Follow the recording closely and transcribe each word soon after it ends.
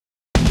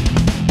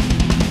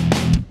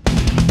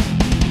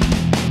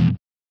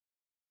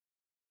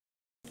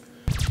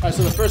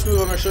Alright, so the first move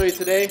I'm going to show you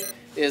today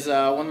is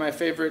one of my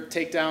favorite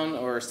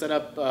takedown or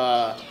setup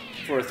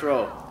for a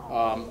throw,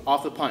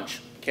 off the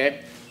punch,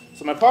 okay?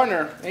 So my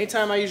partner,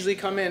 anytime I usually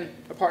come in,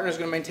 my partner is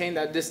going to maintain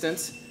that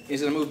distance. He's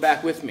going to move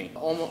back with me.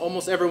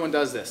 Almost everyone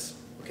does this,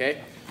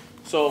 okay?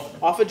 So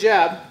off a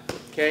jab,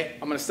 okay,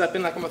 I'm going to step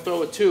in like I'm going to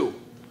throw a 2,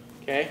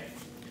 okay?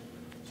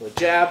 So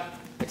jab,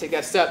 I take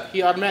that step,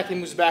 he automatically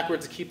moves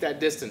backwards to keep that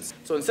distance.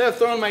 So instead of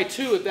throwing my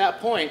 2 at that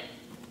point,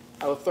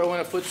 I will throw in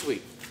a foot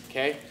sweep,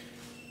 okay?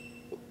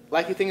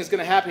 Likely thing is going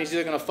to happen, he's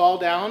either going to fall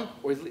down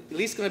or he's at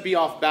least going to be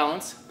off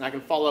balance, and I can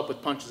follow up with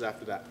punches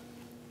after that.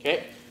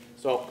 Okay?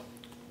 So,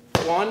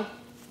 1.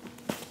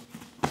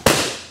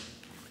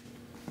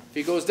 If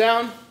he goes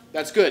down,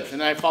 that's good, and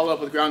then I follow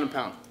up with ground and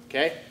pound.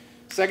 Okay?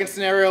 Second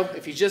scenario,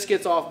 if he just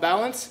gets off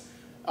balance,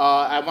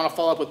 I want to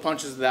follow up with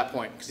punches at that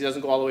point because he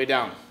doesn't go all the way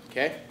down.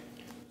 Okay?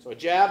 So a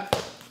jab,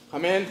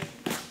 come in.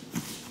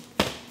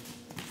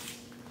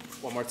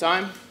 One more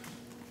time.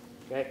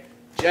 Okay?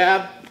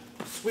 Jab,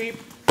 sweep.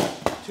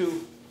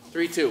 2,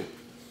 3, 2.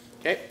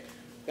 Okay,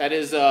 that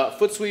is a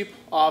foot sweep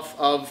off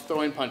of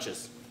throwing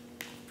punches.